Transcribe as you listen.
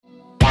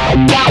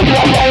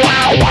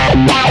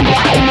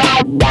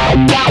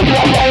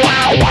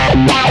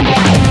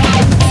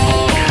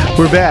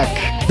We're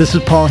back. This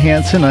is Paul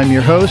Hansen. I'm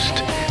your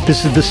host.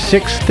 This is the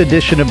 6th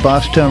edition of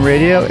Bosstown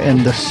Radio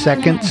and the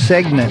second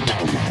segment.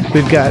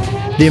 We've got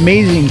the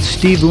amazing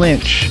Steve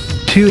Lynch,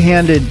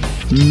 two-handed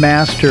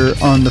master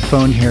on the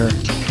phone here.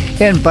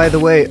 And by the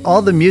way,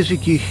 all the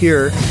music you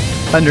hear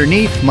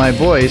underneath my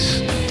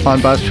voice on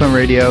Bosstown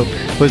Radio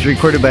was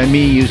recorded by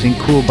me using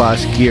Cool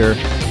Boss gear.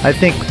 I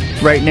think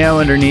right now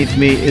underneath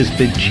me is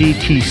the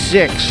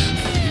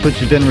GT6, which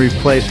has been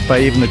replaced by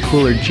even the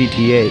cooler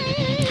GT8.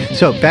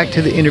 So, back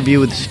to the interview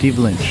with Steve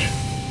Lynch.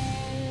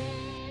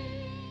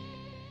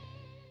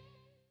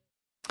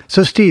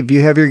 So, Steve,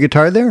 you have your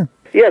guitar there?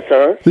 Yes,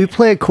 Will you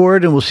play a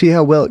chord and we'll see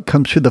how well it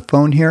comes through the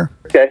phone here?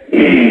 Okay.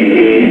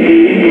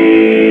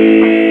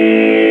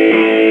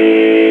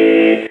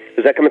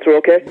 Is that coming through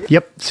okay?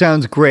 Yep,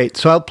 sounds great.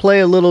 So I'll play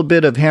a little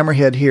bit of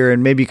Hammerhead here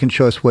and maybe you can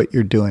show us what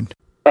you're doing.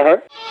 Uh-huh.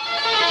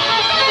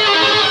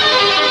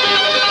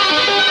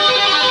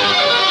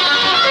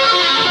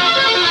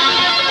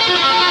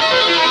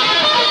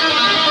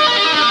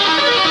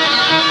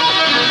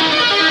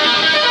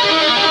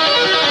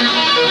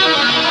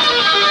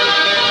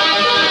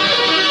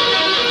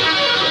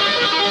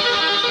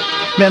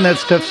 Man, that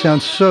stuff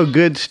sounds so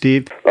good,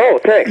 Steve. Oh,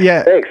 thanks.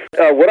 Yeah. Thanks.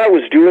 What I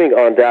was doing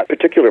on that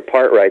particular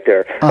part right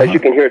there, as you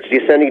can hear, it's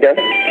descending down.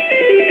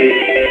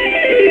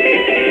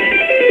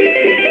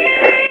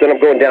 Then I'm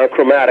going down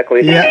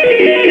chromatically. Yeah.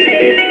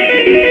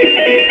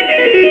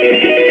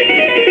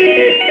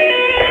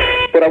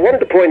 But I wanted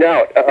to point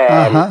out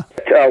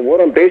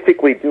what I'm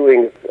basically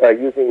doing,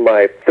 using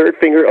my third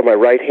finger of my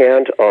right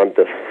hand on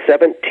the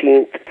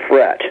 17th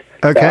fret.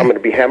 Okay. I'm going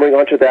to be hammering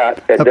onto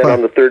that, and then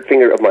on the third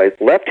finger of my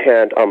left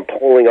hand, I'm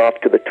pulling off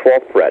to the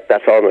 12th fret.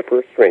 That's on the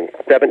first string,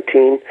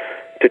 17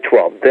 to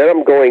 12. Then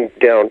I'm going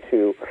down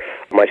to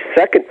my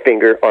second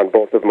finger on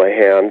both of my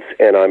hands,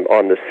 and I'm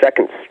on the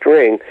second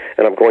string,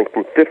 and I'm going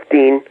from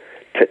 15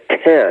 to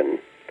 10.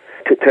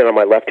 To 10 on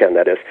my left hand,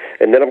 that is.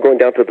 And then I'm going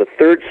down to the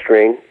third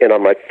string, and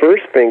on my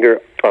first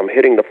finger, I'm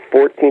hitting the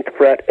 14th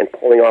fret and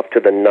pulling off to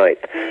the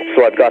 9th.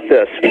 So I've got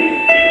this.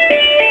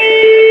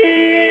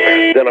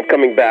 Then I'm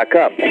coming back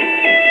up.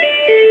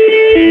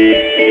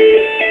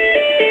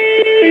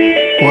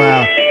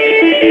 Wow.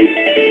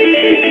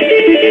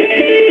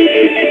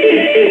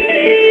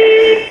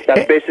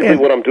 That's basically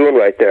what I'm doing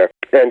right there.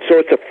 And so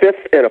it's a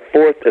fifth and a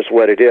fourth is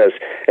what it is.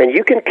 And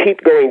you can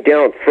keep going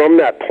down from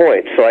that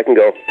point. So I can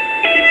go.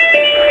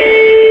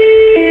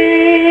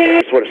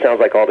 That's what it sounds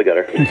like all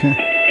together. Okay.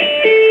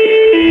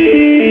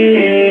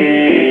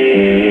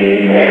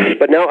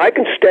 But now I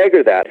can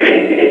stagger that.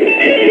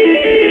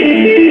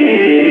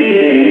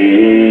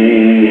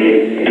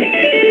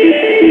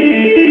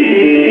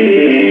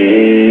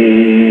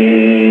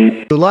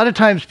 A lot of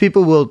times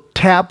people will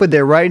tap with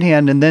their right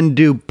hand and then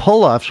do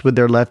pull-offs with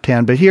their left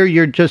hand, but here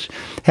you're just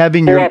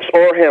having your... Pull-offs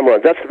or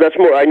hammer-ons. That's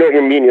more, I know what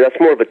you're meaning. That's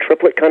more of a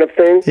triplet kind of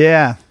thing.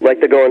 Yeah. Like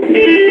they're going...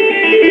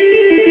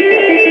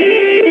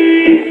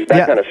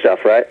 That kind of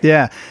stuff, right?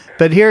 Yeah.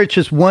 But here it's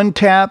just one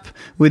tap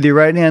with your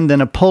right hand, then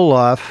a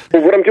pull-off.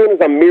 Well, what I'm doing is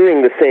I'm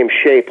mirroring the same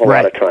shape a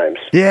lot of times.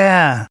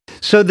 Yeah.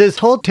 So this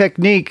whole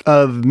technique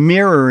of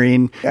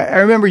mirroring, I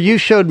remember you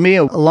showed me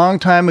a long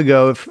time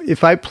ago,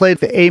 if I played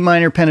the A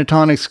minor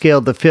pentatonic scale,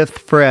 the 5th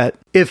fret,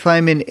 if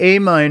I'm in A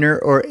minor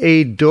or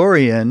A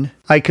Dorian,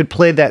 I could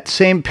play that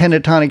same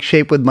pentatonic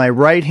shape with my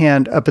right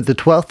hand up at the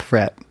 12th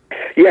fret.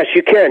 Yes,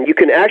 you can. You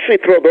can actually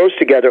throw those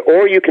together,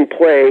 or you can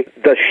play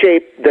the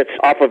shape that's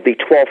off of the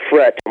 12th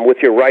fret with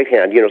your right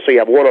hand. You know, so you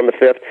have one on the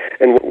 5th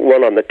and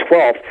one on the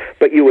 12th,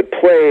 but you would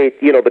play,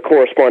 you know, the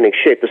corresponding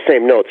shape, the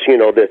same notes. You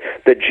know, the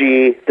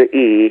G, the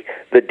E,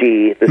 the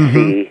D, the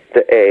C,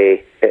 the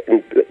A,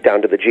 and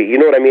down to the G. You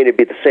know what I mean? It'd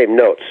be the same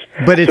notes.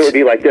 But so it'd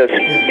be like this.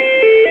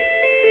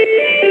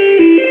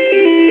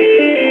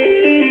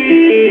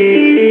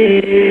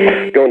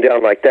 Going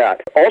down like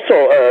that.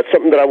 Also,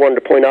 something that I wanted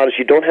to point out is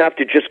you don't have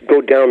to just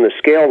go down the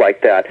scale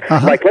like that.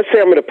 Like, let's say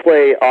I'm going to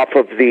play off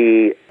of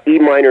the E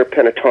minor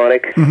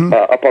pentatonic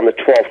up on the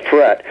 12th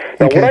fret.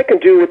 Now, what I can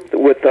do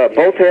with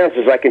both hands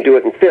is I can do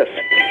it in fifths.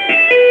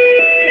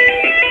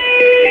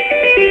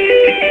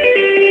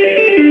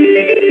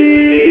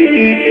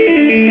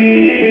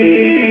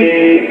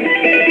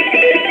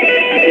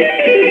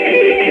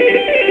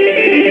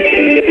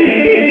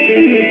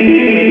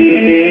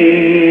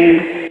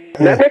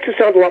 That makes it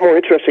sound a lot more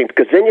interesting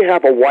because then you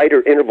have a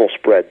wider interval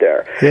spread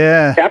there.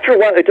 Yeah. After a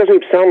while, it doesn't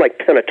even sound like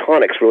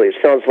pentatonics. Really, it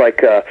sounds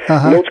like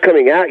notes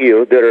coming at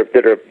you that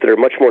are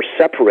much more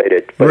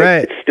separated. But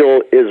it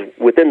still is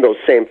within those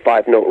same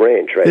 5-note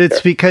range.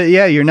 It's because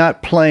you're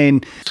not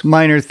playing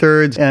minor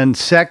thirds and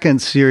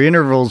seconds. Your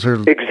intervals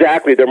are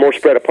exactly. They're more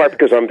spread apart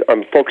because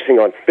I'm focusing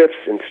on fifths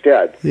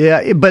instead.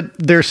 Yeah, but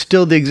they're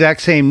still the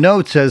exact same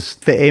notes as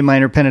the A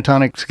minor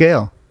pentatonic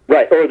scale.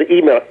 Right, or the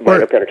E minor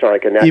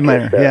pentatonic in that E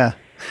minor, yeah.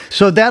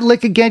 So that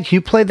lick again, can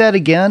you play that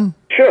again?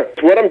 Sure.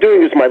 So what I'm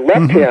doing is my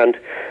left hand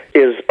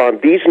is on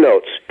these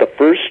notes. The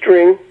first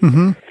string,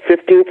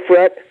 15th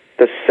fret,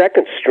 the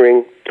second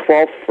string,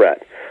 12th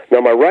fret. Now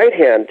Now, my right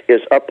hand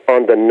is up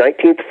on the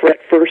 19th fret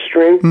first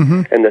string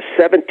and the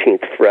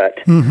 17th fret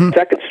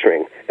second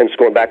string, and it's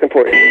going back and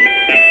forth. Or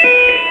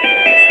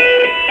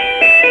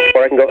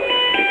I can go...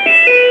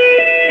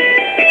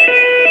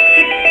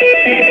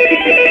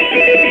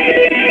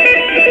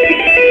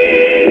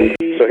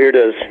 So here it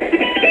is.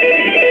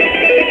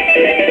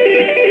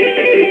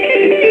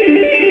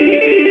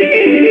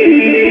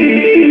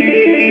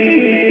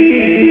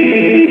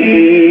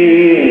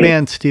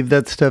 Man, Steve,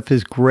 that stuff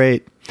is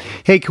great.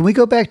 Hey, can we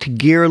go back to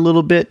gear a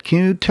little bit? Can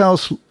you tell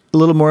us a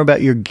little more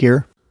about your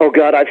gear? Oh,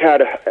 God,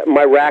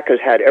 my rack has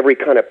had every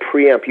kind of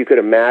preamp you could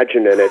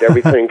imagine in it.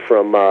 Everything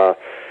from, the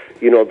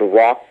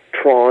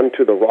Rocktron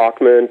to the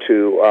Rockman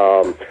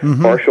to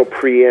Marshall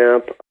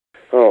preamp.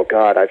 Oh,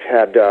 God, I've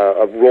had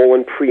a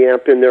Roland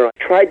preamp in there. I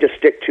tried to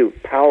stick to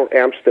power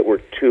amps that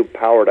were too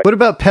powered. What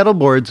about pedal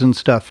boards and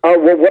stuff? Well,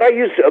 what I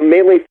use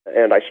mainly,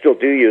 and I still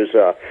do use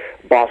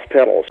Boss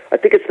pedals. I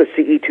think it's the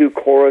CE2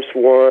 Chorus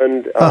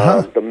one,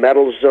 the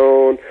Metal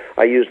Zone.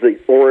 I use the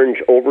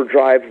Orange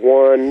Overdrive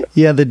one.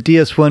 Yeah, the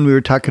DS1 we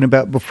were talking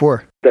about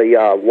before.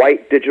 The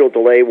white digital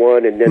delay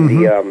one, and then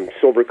the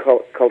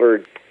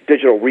silver-colored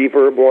digital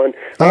reverb one.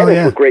 All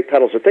those were great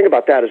pedals. The thing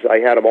about that is I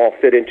had them all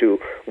fit into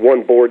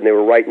one board, and they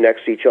were right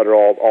next to each other,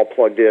 all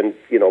plugged in,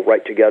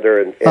 right together.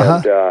 And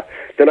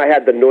then I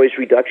had the noise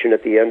reduction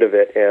at the end of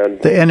it, and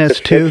the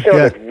NS2. It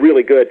sounded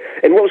really good.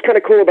 And what was kind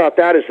of cool about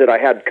that is that I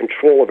had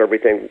control of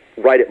everything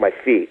right at my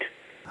feet.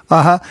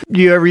 Do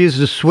you ever use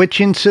the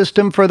switching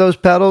system for those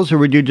pedals, or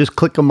would you just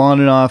click them on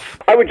and off?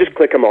 I would just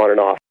click them on and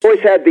off. I always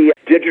had the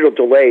digital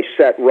delay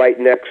set right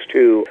next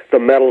to the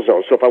Metal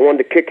Zone. So if I wanted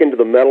to kick into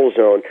the Metal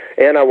Zone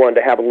and I wanted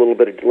to have a little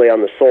bit of delay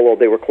on the solo,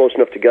 they were close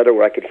enough together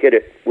where I could hit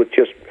it with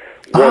just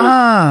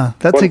one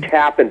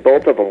tap, and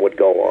both of them would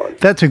go on.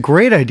 That's a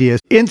great idea.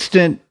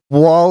 Instant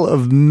wall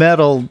of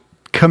metal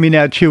coming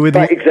at you with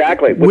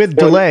exactly with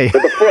delay,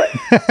 with a foot.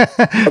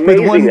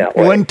 Amazing that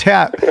way. One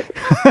tap.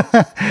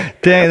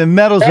 Dang, the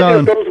Metal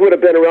Zone. Those would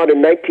have been around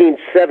in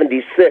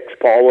 1976,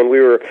 Paul, when we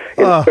were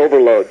in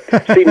Overload.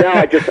 See, now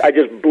I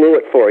just blew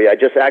it for you. I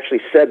just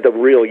actually said the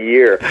real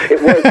year.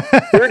 It was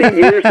 30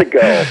 years ago.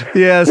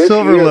 Yeah,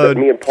 Silverload.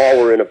 Me and Paul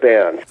were in a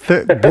band.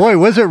 Boy,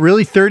 was it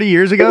really 30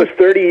 years ago? It was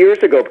 30 years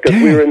ago because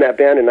we were in that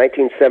band in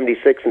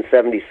 1976 and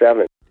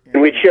 77.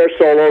 And we'd share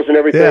solos and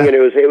everything, and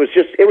it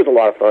was a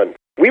lot of fun.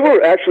 We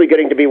were actually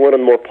getting to be one of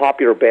the more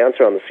popular bands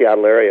around the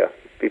Seattle area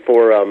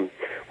before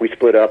we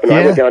split up. And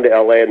I went down to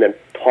L.A., and then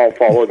Paul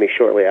followed me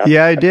shortly after.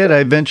 Yeah, I did. I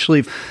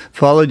eventually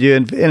followed you.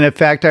 And in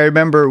fact, I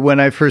remember when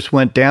I first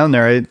went down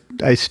there,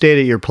 I stayed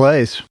at your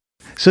place.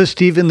 So,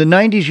 Steve, in the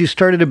 90s, you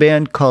started a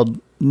band called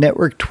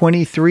Network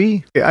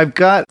 23. I've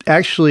got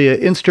actually an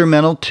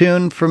instrumental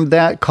tune from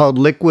that called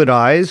Liquid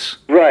Eyes.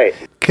 Right.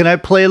 Can I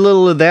play a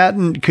little of that,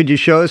 and could you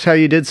show us how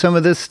you did some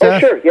of this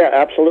stuff? Oh, sure. Yeah,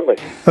 absolutely.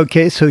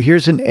 Okay, so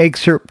here's an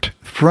excerpt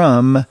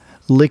from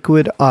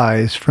Liquid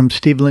Eyes from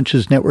Steve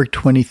Lynch's Network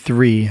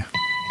 23.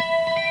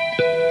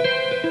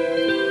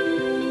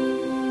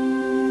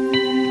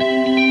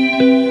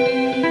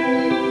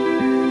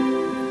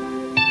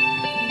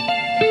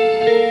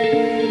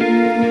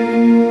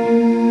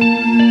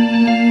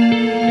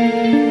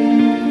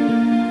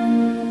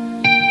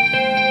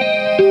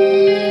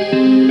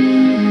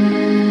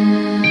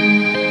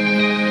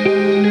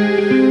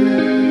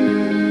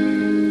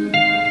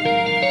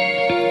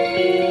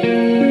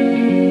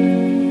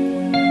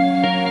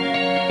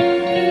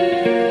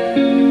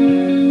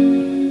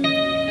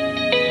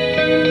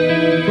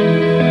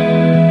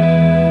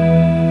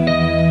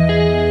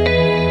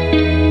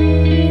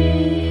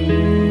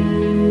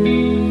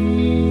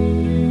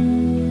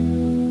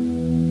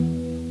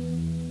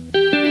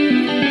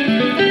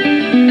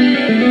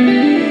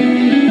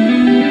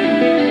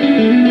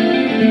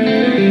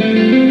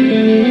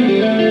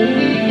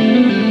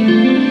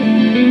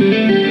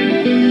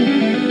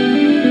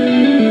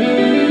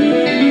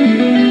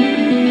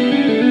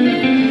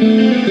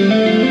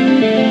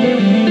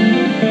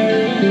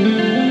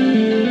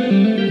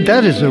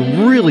 That is a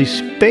really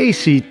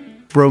spacey,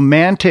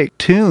 romantic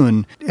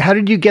tune. How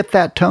did you get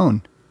that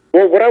tone?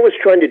 Well, what I was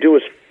trying to do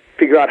was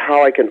figure out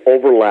how I can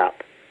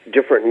overlap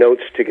different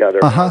notes together.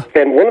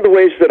 And one of the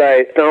ways that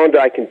I found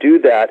I can do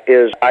that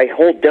is I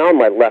hold down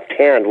my left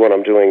hand when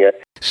I'm doing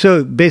it.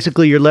 So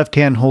basically your left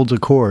hand holds a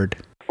chord.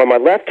 On my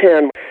left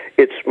hand,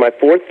 my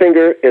fourth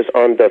finger is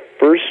on the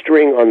first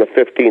string on the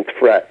 15th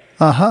fret.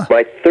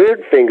 My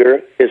third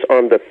finger is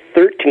on the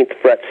 13th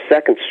fret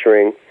second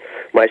string.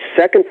 My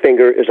second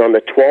finger is on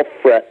the 12th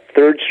fret,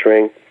 third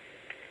string,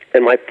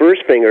 and my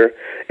first finger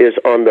is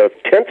on the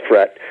 10th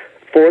fret,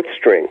 fourth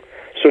string.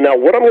 So now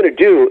what I'm going to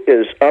do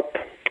is up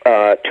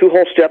 2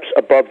 whole steps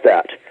above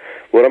that.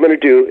 What I'm going to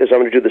do is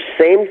I'm going to do the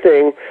same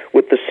thing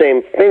with the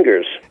same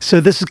fingers.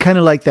 So this is kind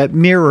of like that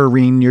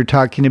mirroring you're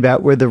talking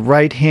about, where the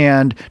right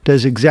hand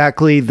does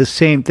exactly the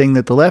same thing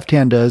that the left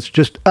hand does,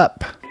 just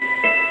up.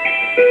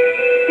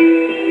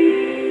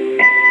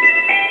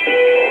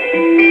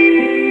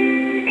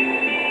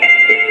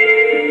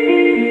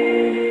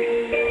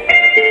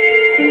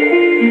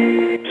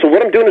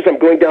 soon as I'm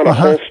going down a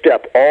whole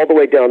step, all the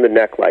way down the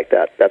neck like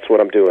that. That's what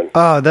I'm doing.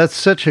 Oh, that's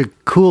such a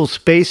cool,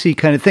 spacey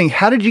kind of thing.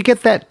 How did you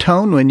get that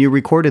tone when you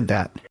recorded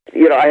that?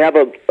 You know, I have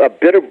a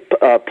bit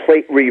of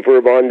plate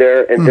reverb on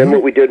there, and then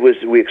what we did was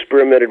we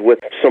experimented with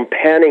some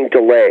panning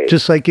delay.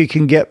 Just like you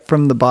can get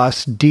from the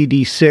Boss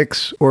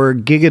DD6 or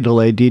Giga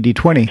Delay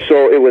DD20.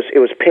 So it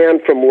was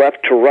panned from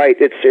left to right.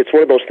 It's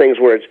one of those things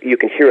where you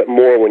can hear it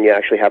more when you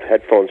actually have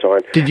headphones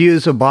on. Did you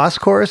use a Boss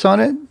chorus on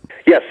it?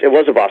 Yes, it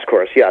was a Boss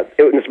chorus, yeah.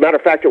 As a matter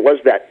of fact, it was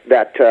that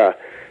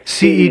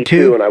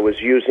CE2, and I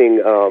was using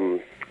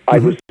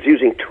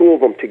using two of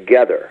them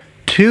together.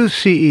 Two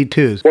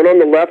CE2s. One on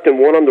the left and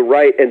one on the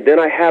right, and then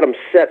I had them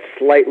set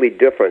slightly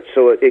different,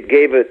 so it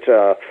gave it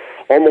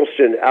almost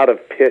an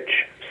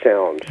out-of-pitch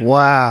sound.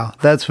 Wow,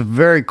 that's a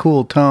very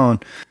cool tone.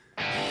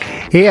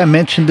 Hey, I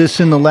mentioned this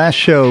in the last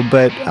show,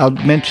 but I'll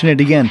mention it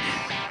again.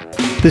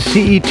 The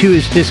CE2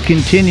 is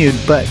discontinued,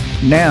 but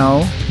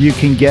now you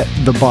can get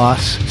the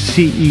Boss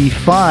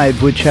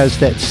CE5, which has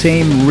that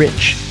same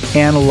rich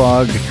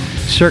analog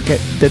circuit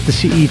that the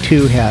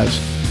CE2 has.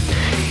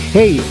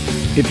 Hey,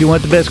 if you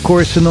want the best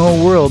chorus in the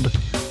whole world,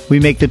 we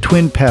make the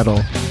twin pedal,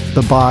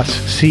 the Boss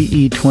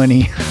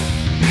CE20.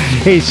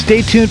 Hey,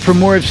 stay tuned for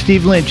more of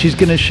Steve Lynch. He's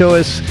going to show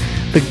us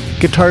the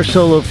guitar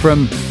solo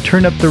from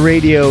Turn Up the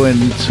Radio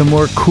and some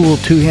more cool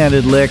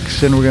two-handed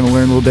licks, and we're going to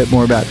learn a little bit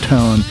more about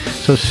tone.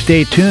 So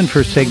stay tuned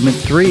for segment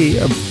 3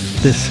 of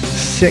this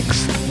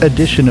 6th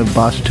edition of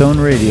Boss Tone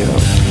Radio.